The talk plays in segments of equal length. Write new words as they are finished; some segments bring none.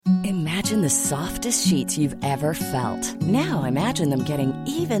Imagine the softest sheets you've ever felt. Now imagine them getting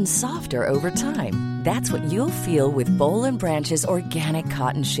even softer over time. That's what you'll feel with Boll and Branch's organic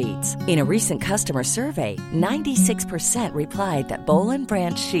cotton sheets. In a recent customer survey, 96% replied that Boll and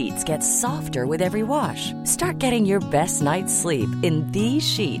Branch sheets get softer with every wash. Start getting your best night's sleep in these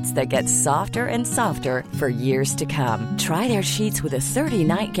sheets that get softer and softer for years to come. Try their sheets with a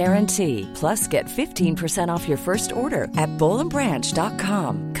 30-night guarantee. Plus, get 15% off your first order at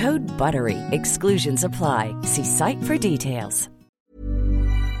bollandbranch.com. Code BUTTERY. Exclusions apply. See site for details.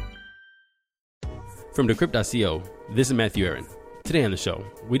 From Decrypt.co, this is Matthew Aaron. Today on the show,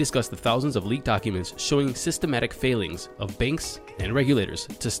 we discuss the thousands of leaked documents showing systematic failings of banks and regulators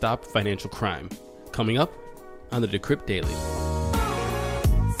to stop financial crime. Coming up on the Decrypt Daily.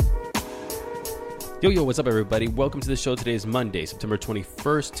 Yo, what's up, everybody? Welcome to the show. Today is Monday, September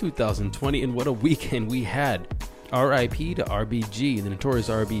 21st, 2020, and what a weekend we had. R.I.P. to RBG, the notorious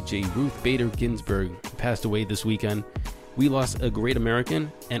RBG, Ruth Bader Ginsburg, passed away this weekend. We lost a great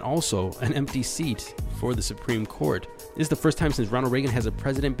American and also an empty seat for the Supreme Court. This is the first time since Ronald Reagan has a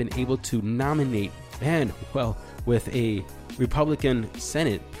president been able to nominate, and, well, with a Republican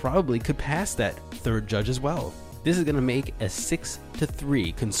Senate, probably could pass that third judge as well. This is going to make a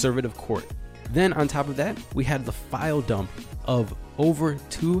 6-3 conservative court. Then on top of that, we had the file dump of over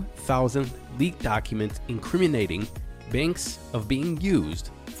 2,000 leaked documents incriminating banks of being used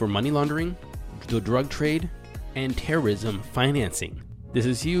for money laundering, the drug trade, and terrorism financing. This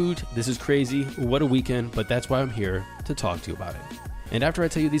is huge. This is crazy. What a weekend, but that's why I'm here to talk to you about it. And after I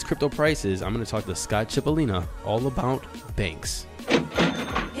tell you these crypto prices, I'm going to talk to Scott Cipollina all about banks.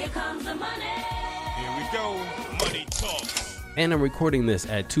 Here comes the money. Here we go. Money talk. And I'm recording this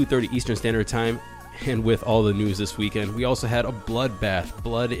at 2:30 Eastern Standard Time. And with all the news this weekend, we also had a bloodbath.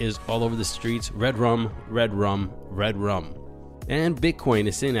 Blood is all over the streets. Red rum, red rum, red rum. And Bitcoin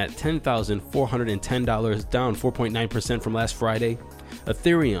is sitting at $10,410, down 4.9% from last Friday.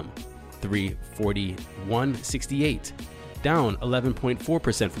 Ethereum, $341.68, down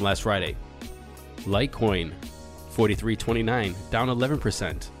 11.4% from last Friday. Litecoin, $43.29, down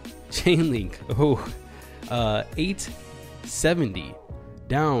 11%. Chainlink, $870,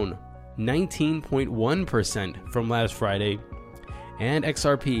 down 19.1% from last Friday. And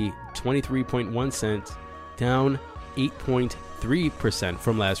XRP, 23.1 cents, down 8.3%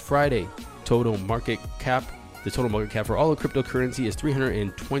 from last Friday. The total market cap for all of cryptocurrency is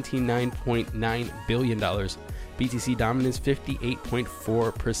 $329.9 billion. BTC dominance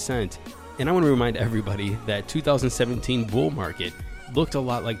 58.4%. And I want to remind everybody that 2017 bull market looked a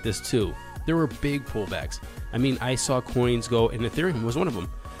lot like this too. There were big pullbacks. I mean, I saw coins go, and Ethereum was one of them,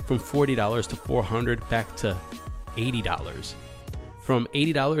 from $40 to $400 back to $80. From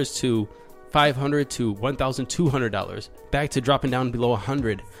 $80 to $500 to $1,200, back to dropping down below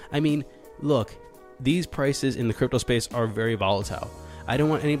 $100. I mean, look, these prices in the crypto space are very volatile. I don't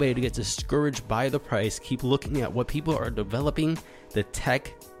want anybody to get discouraged by the price. Keep looking at what people are developing, the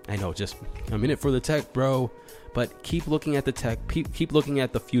tech. I know, I'm in it for the tech, bro. But keep looking at the tech, keep looking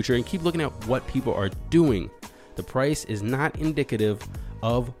at the future, and keep looking at what people are doing. The price is not indicative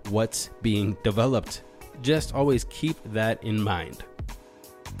of what's being developed. Just always keep that in mind.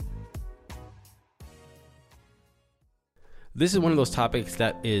 This is one of those topics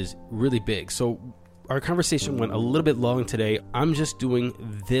that is really big. So our conversation went a little bit long today. I'm just doing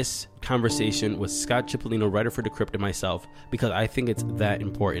this conversation with Scott Cipollina, writer for Decrypt, and myself, because I think it's that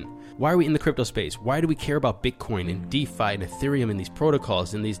important. Why are we in the crypto space? Why do we care about Bitcoin and DeFi and Ethereum and these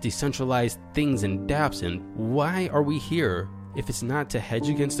protocols and these decentralized things and dApps? And why are we here if it's not to hedge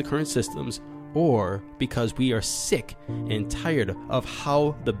against the current systems, or because we are sick and tired of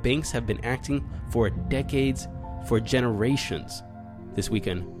how the banks have been acting for decades, for generations? This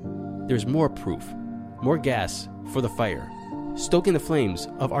weekend, there's more proof, more gas for the fire, stoking the flames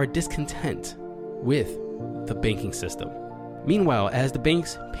of our discontent with the banking system. Meanwhile, as the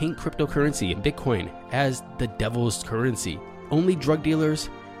banks paint cryptocurrency and Bitcoin as the devil's currency, only drug dealers,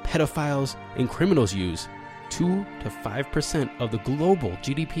 pedophiles, and criminals use 2 to 5% of the global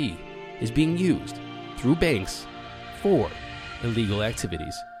GDP is being used through banks for illegal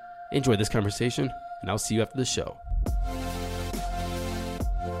activities. Enjoy this conversation, and I'll see you after the show.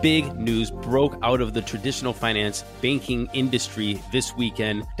 Big news broke out of the traditional finance banking industry this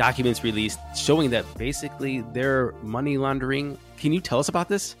weekend. Documents released showing that basically they're money laundering. Can you tell us about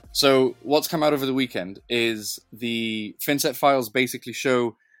this? So what's come out over the weekend is the FinCEN files basically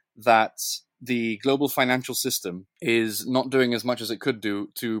show that the global financial system is not doing as much as it could do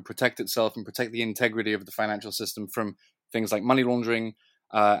to protect itself and protect the integrity of the financial system from things like money laundering,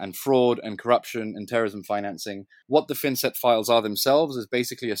 and fraud and corruption and terrorism financing. What the FinCEN files are themselves is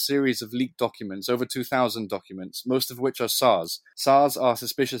basically a series of leaked documents, over 2,000 documents, most of which are SARs. SARs are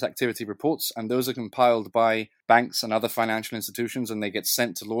suspicious activity reports, and those are compiled by banks and other financial institutions, and they get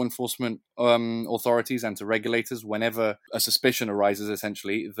sent to law enforcement authorities and to regulators whenever a suspicion arises,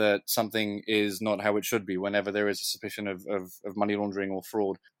 essentially, that something is not how it should be, whenever there is a suspicion of money laundering or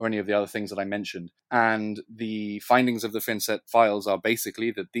fraud or any of the other things that I mentioned. And the findings of the FinCEN files are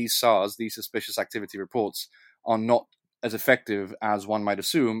basically that these SARs, these suspicious activity reports, are not as effective as one might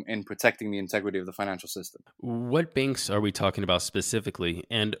assume in protecting the integrity of the financial system. What banks are we talking about specifically,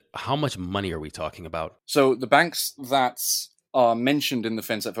 and how much money are we talking about? So the banks that are mentioned in the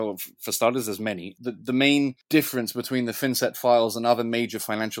FinCEN, for starters, there's many. The main difference between the FinCEN files and other major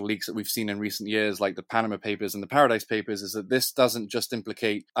financial leaks that we've seen in recent years, like the Panama Papers and the Paradise Papers, is that this doesn't just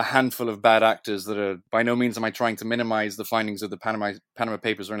implicate a handful of bad actors that are, by no means am I trying to minimize the findings of the Panama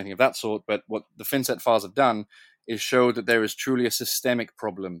Papers or anything of that sort, but what the FinCEN files have done is show that there is truly a systemic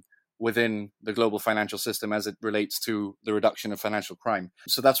problem within the global financial system as it relates to the reduction of financial crime.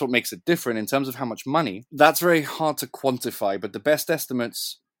 So that's what makes it different. In terms of how much money, that's very hard to quantify, but the best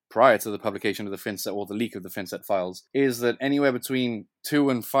estimates prior to the publication of the FinCEN or the leak of the FinCEN files is that anywhere between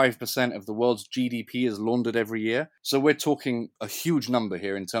 2 and 5% of the world's GDP is laundered every year. So we're talking a huge number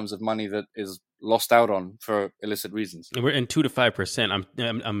here in terms of money that is lost out on for illicit reasons. And we're in 2 to 5%.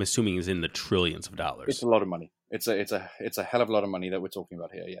 I'm assuming is in the trillions of dollars. It's a lot of money. It's a hell of a lot of money that we're talking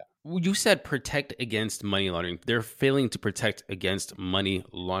about here. Yeah. You said protect against money laundering. They're failing to protect against money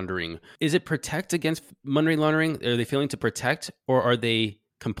laundering. Is it protect against money laundering? Are they failing to protect, or are they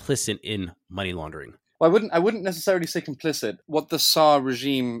complicit in money laundering? Well, I wouldn't necessarily say complicit. What the SAR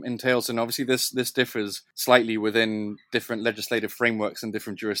regime entails, and obviously this differs slightly within different legislative frameworks and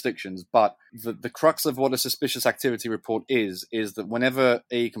different jurisdictions, but the crux of what a suspicious activity report is that whenever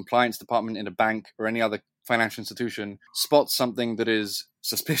a compliance department in a bank or any other financial institution spots something that is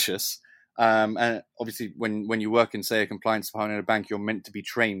suspicious, and obviously when you work in, say, a compliance department in a bank, you're meant to be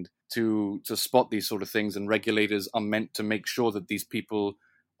trained to spot these sort of things, and regulators are meant to make sure that these people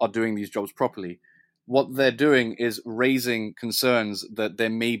are doing these jobs properly. What they're doing is raising concerns that there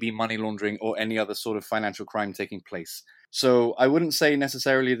may be money laundering or any other sort of financial crime taking place. So I wouldn't say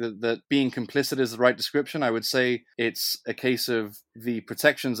necessarily that being complicit is the right description. I would say it's a case of the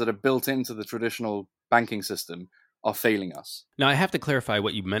protections that are built into the traditional banking system are failing us. Now, I have to clarify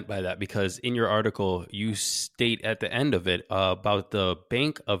what you meant by that, because in your article, you state at the end of it about the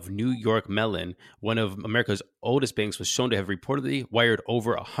Bank of New York Mellon, one of America's oldest banks, was shown to have reportedly wired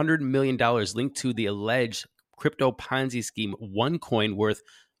over $100 million linked to the alleged crypto Ponzi scheme, OneCoin, worth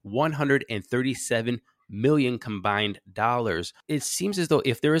 $137 million combined dollars. It seems as though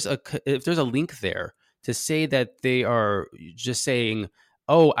if there's a link there to say that they are just saying,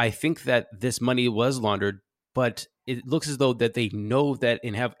 oh, I think that this money was laundered, but it looks as though that they know that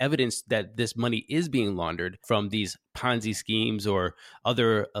and have evidence that this money is being laundered from these Ponzi schemes or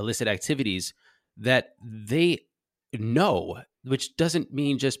other illicit activities, that they know, which doesn't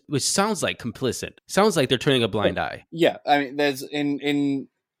mean which sounds like complicit. Sounds like they're turning a blind eye. Yeah, I mean, there's in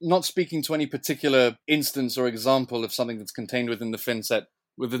not speaking to any particular instance or example of something that's contained within the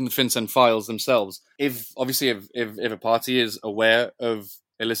FinCEN files themselves. If a party is aware of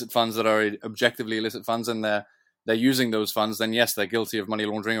illicit funds that are objectively illicit funds and they're using those funds, then yes, they're guilty of money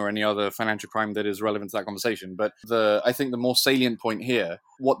laundering or any other financial crime that is relevant to that conversation. But I think the more salient point here,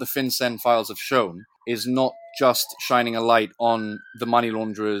 what the FinCEN files have shown, is not just shining a light on the money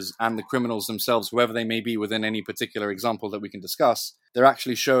launderers and the criminals themselves, whoever they may be within any particular example that we can discuss. They're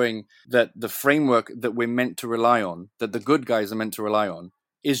actually showing that the framework that we're meant to rely on, that the good guys are meant to rely on,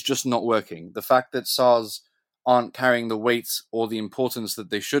 is just not working. The fact that SARs aren't carrying the weight or the importance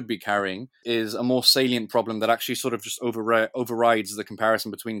that they should be carrying is a more salient problem that actually sort of just overrides the comparison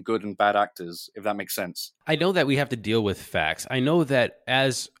between good and bad actors, if that makes sense. I know that we have to deal with facts. I know that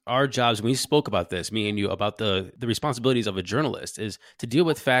as our jobs, when we spoke about this, me and you, about the responsibilities of a journalist is to deal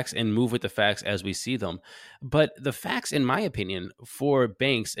with facts and move with the facts as we see them. But the facts, in my opinion, for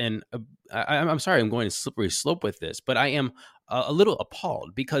banks, and I'm sorry, I'm going a slippery slope with this, but I am a little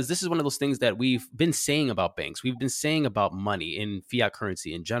appalled, because this is one of those things that we've been saying about banks. We've been saying about money in fiat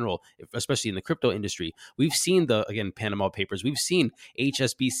currency in general, especially in the crypto industry. We've seen Panama Papers. We've seen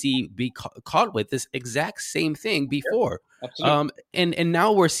HSBC be caught with this exact same thing before. Yeah, and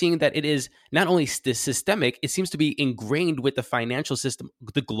now we're seeing that it is not only systemic, it seems to be ingrained with the financial system,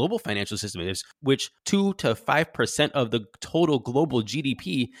 the global financial system, which 2 to 5% of the total global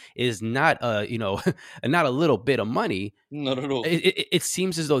GDP is not not a little bit of money. Not at all. It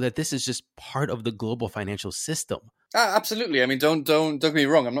seems as though that this is just part of the global financial system. Absolutely. I mean, don't get me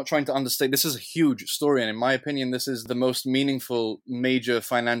wrong. I'm not trying to understate. This is a huge story, and in my opinion, this is the most meaningful major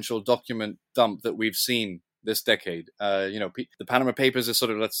financial document dump that we've seen this decade. The Panama Papers is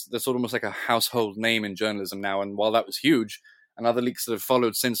sort of that's almost like a household name in journalism now. And while that was huge, and other leaks that have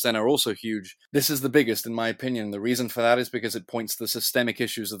followed since then are also huge, this is the biggest, in my opinion. The reason for that is because it points to the systemic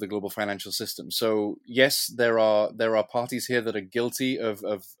issues of the global financial system. So yes, there are parties here that are guilty of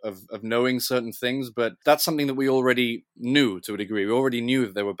knowing certain things, but that's something that we already knew to a degree. We already knew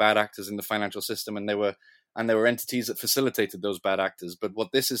that there were bad actors in the financial system, and there were entities that facilitated those bad actors. But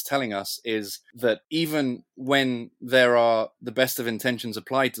what this is telling us is that even when there are the best of intentions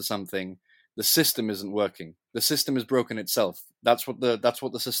applied to something, the system isn't working. The system is broken itself. That's what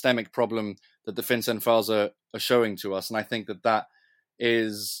the systemic problem that the FinCEN files are showing to us. And I think that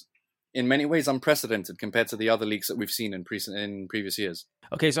is in many ways unprecedented compared to the other leaks that we've seen in previous years.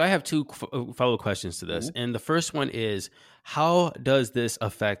 Okay, so I have two follow questions to this. And the first one is, how does this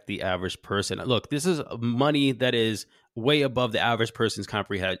affect the average person? Look, this is money that is way above the average person's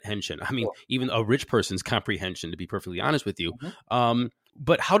comprehension. I mean, even a rich person's comprehension, to be perfectly honest with you.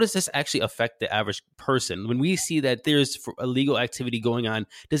 But how does this actually affect the average person? When we see that there's illegal activity going on,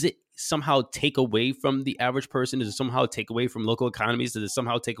 does it somehow take away from the average person? Does it somehow take away from local economies? Does it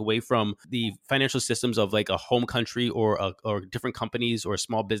somehow take away from the financial systems of like a home country or different companies or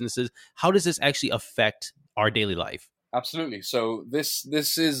small businesses? How does this actually affect our daily life? Absolutely. So this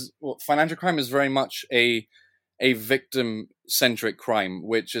is financial crime is very much a victim-centric crime,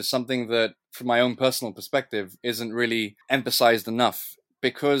 which is something that, from my own personal perspective, isn't really emphasized enough,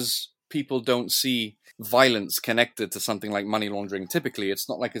 because people don't see violence connected to something like money laundering. Typically, it's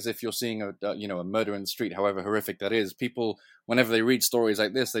not like as if you're seeing a murder in the street, however horrific that is. People, whenever they read stories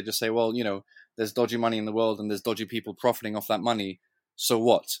like this, they just say, well, there's dodgy money in the world and there's dodgy people profiting off that money. So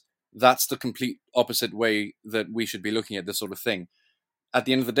what? That's the complete opposite way that we should be looking at this sort of thing. At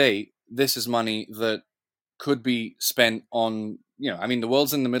the end of the day, this is money that could be spent on, the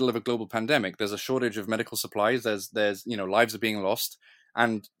world's in the middle of a global pandemic. There's a shortage of medical supplies. There's lives are being lost.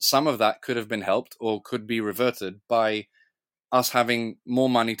 And some of that could have been helped or could be reverted by us having more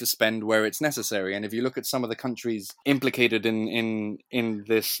money to spend where it's necessary. And if you look at some of the countries implicated in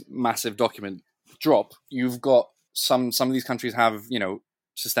this massive document drop, you've got some of these countries have,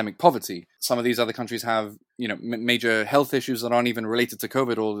 systemic poverty. Some of these other countries have, major health issues that aren't even related to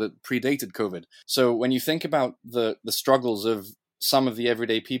COVID or that predated COVID. So when you think about the struggles of some of the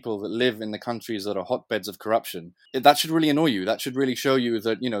everyday people that live in the countries that are hotbeds of corruption, that should really annoy you. That should really show you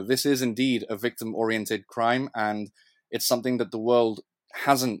that, this is indeed a victim-oriented crime, and it's something that the world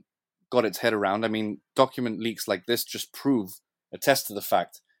hasn't got its head around. I mean, document leaks like this just attest to the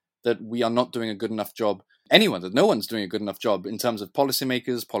fact that we are not doing a good enough job. No one's doing a good enough job in terms of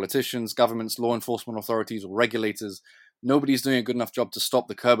policymakers, politicians, governments, law enforcement authorities, or regulators. Nobody's doing a good enough job to stop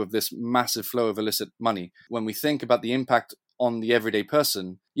the curb of this massive flow of illicit money. When we think about the impact on the everyday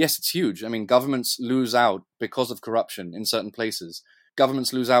person, yes, it's huge. I mean, governments lose out because of corruption in certain places.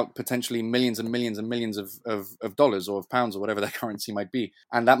 Governments lose out potentially millions and millions and millions of dollars or of pounds or whatever their currency might be.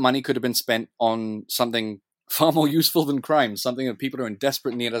 And that money could have been spent on something far more useful than crime, something that people are in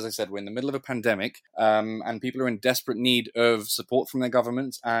desperate need. As I said, we're in the middle of a pandemic, and people are in desperate need of support from their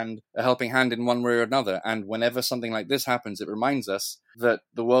governments and a helping hand in one way or another. And whenever something like this happens, it reminds us that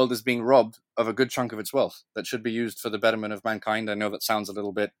the world is being robbed of a good chunk of its wealth that should be used for the betterment of mankind. I know that sounds a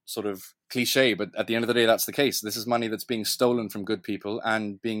little bit sort of cliche, but at the end of the day, that's the case. This is money that's being stolen from good people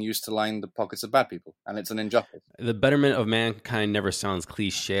and being used to line the pockets of bad people, and it's an injustice. The betterment of mankind never sounds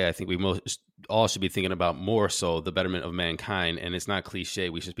cliche. I think we all should be thinking about more so the betterment of mankind, and it's not cliche.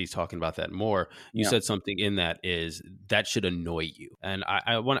 We should be talking about that more. You said something in that should annoy you, and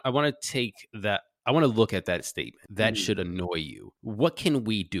I want to take that. I want to look at that statement. That should annoy you. What can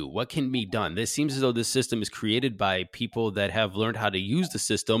we do? What can be done? This seems as though this system is created by people that have learned how to use the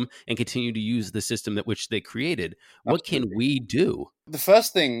system and continue to use the system that which they created. What can we do? The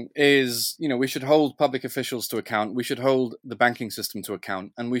first thing is, we should hold public officials to account. We should hold the banking system to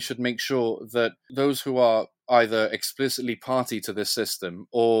account. And we should make sure that those who are either explicitly party to this system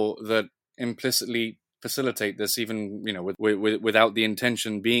or that implicitly facilitate this, even without the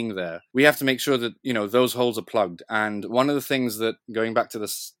intention being there, we have to make sure that those holes are plugged. And one of the things that, going back to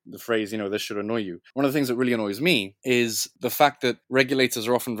the phrase this should annoy you, one of the things that really annoys me is the fact that regulators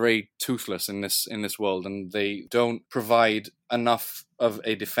are often very toothless in this world, and they don't provide enough of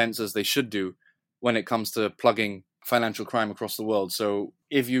a defense as they should do when it comes to plugging financial crime across the world. So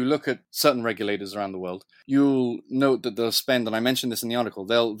if you look at certain regulators around the world, you'll note that they'll spend, and I mentioned this in the article,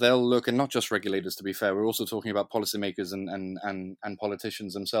 they'll look, and not just regulators, to be fair, we're also talking about policymakers and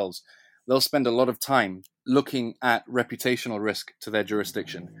politicians themselves. they'll spend a lot of time looking at reputational risk to their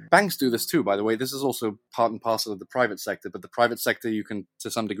jurisdiction. Banks do this too, by the way. This is also part and parcel of the private sector, but the private sector, you can, to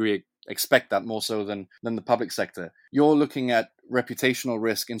some degree, expect that more so than the public sector. You're looking at reputational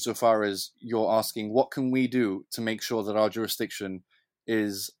risk insofar as you're asking, what can we do to make sure that our jurisdiction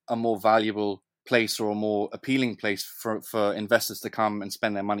is a more valuable place or a more appealing place for investors to come and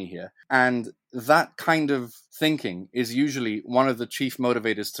spend their money here? And that kind of thinking is usually one of the chief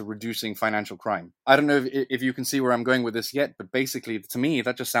motivators to reducing financial crime. I don't know if you can see where I'm going with this yet, but basically, to me,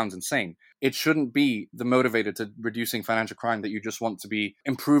 that just sounds insane. It shouldn't be the motivator to reducing financial crime that you just want to be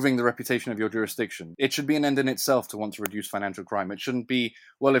improving the reputation of your jurisdiction. It should be an end in itself to want to reduce financial crime. It shouldn't be,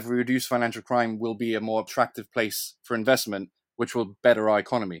 well, if we reduce financial crime, we'll be a more attractive place for investment, which will better our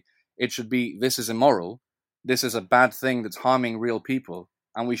economy. It should be, this is immoral, this is a bad thing that's harming real people,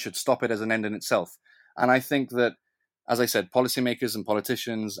 and we should stop it as an end in itself. And I think that, as I said, policymakers and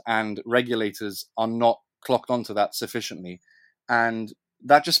politicians and regulators are not clocked onto that sufficiently. And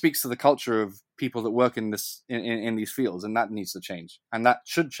that just speaks to the culture of people that work in these fields, and that needs to change. And that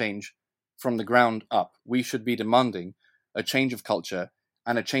should change from the ground up. We should be demanding a change of culture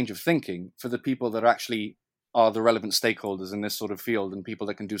and a change of thinking for the people that actually are the relevant stakeholders in this sort of field and people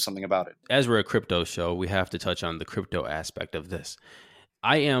that can do something about it. As we're a crypto show, we have to touch on the crypto aspect of this.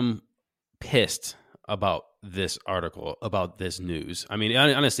 I am pissed about this article, about this news. I mean,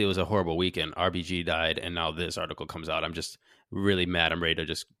 honestly, it was a horrible weekend. RBG died, and now this article comes out. I'm just really mad. I'm ready to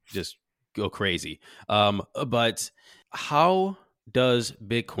just go crazy. But how does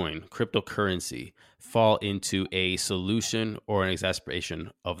Bitcoin, cryptocurrency, fall into a solution or an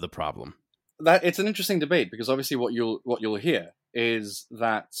exacerbation of the problem? That it's an interesting debate, because obviously what you'll hear is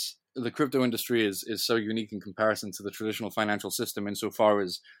that the crypto industry is so unique in comparison to the traditional financial system insofar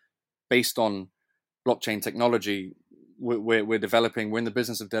as, based on blockchain technology, we're in the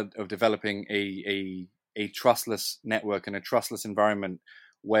business of developing a trustless network and a trustless environment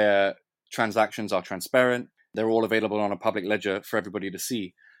where transactions are transparent. They're all available on a public ledger for everybody to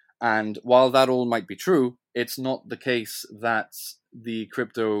see. And while that all might be true, it's not the case that the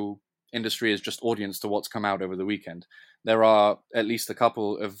crypto industry is just audience to what's come out over the weekend. There are at least a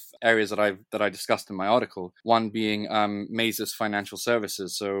couple of areas that I discussed in my article. One being Mazis Financial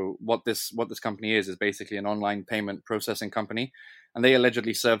Services. So what this company is basically an online payment processing company, and they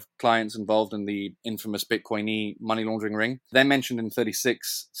allegedly serve clients involved in the infamous Bitcoin money laundering ring. They're mentioned in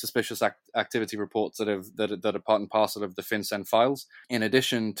 36 suspicious activity reports that are part and parcel of the FinCEN files. In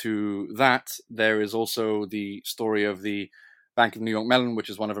addition to that, there is also the story of the Bank of New York Mellon, which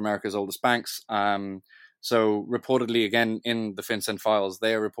is one of America's oldest banks. So reportedly, again, in the FinCEN files,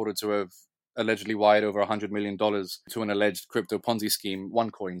 they are reported to have allegedly wired over $100 million to an alleged crypto Ponzi scheme,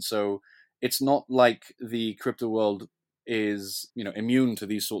 OneCoin. So it's not like the crypto world is, immune to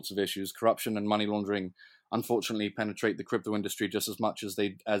these sorts of issues. Corruption and money laundering, unfortunately, penetrate the crypto industry just as much as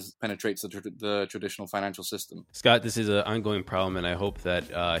penetrates the traditional financial system. Scott, this is an ongoing problem, and I hope that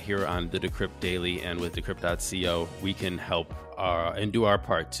here on the Decrypt Daily and with Decrypt.co, we can help and do our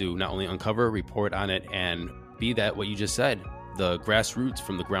part to not only uncover, report on it, and be that what you just said, the grassroots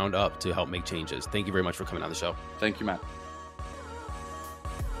from the ground up to help make changes. Thank you very much for coming on the show. Thank you, Matt.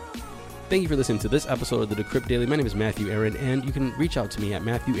 Thank you for listening to this episode of the Decrypt Daily. My name is Matthew Aaron, and you can reach out to me at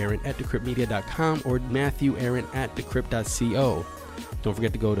matthewaaron@decryptmedia.com or matthewaaron@decrypt.co. Don't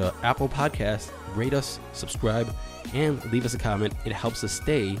forget to go to Apple Podcasts, rate us, subscribe, and leave us a comment. It helps us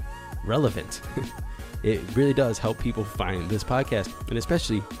stay relevant. It really does help people find this podcast, and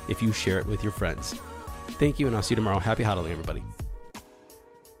especially if you share it with your friends. Thank you, and I'll see you tomorrow. Happy holiday, everybody.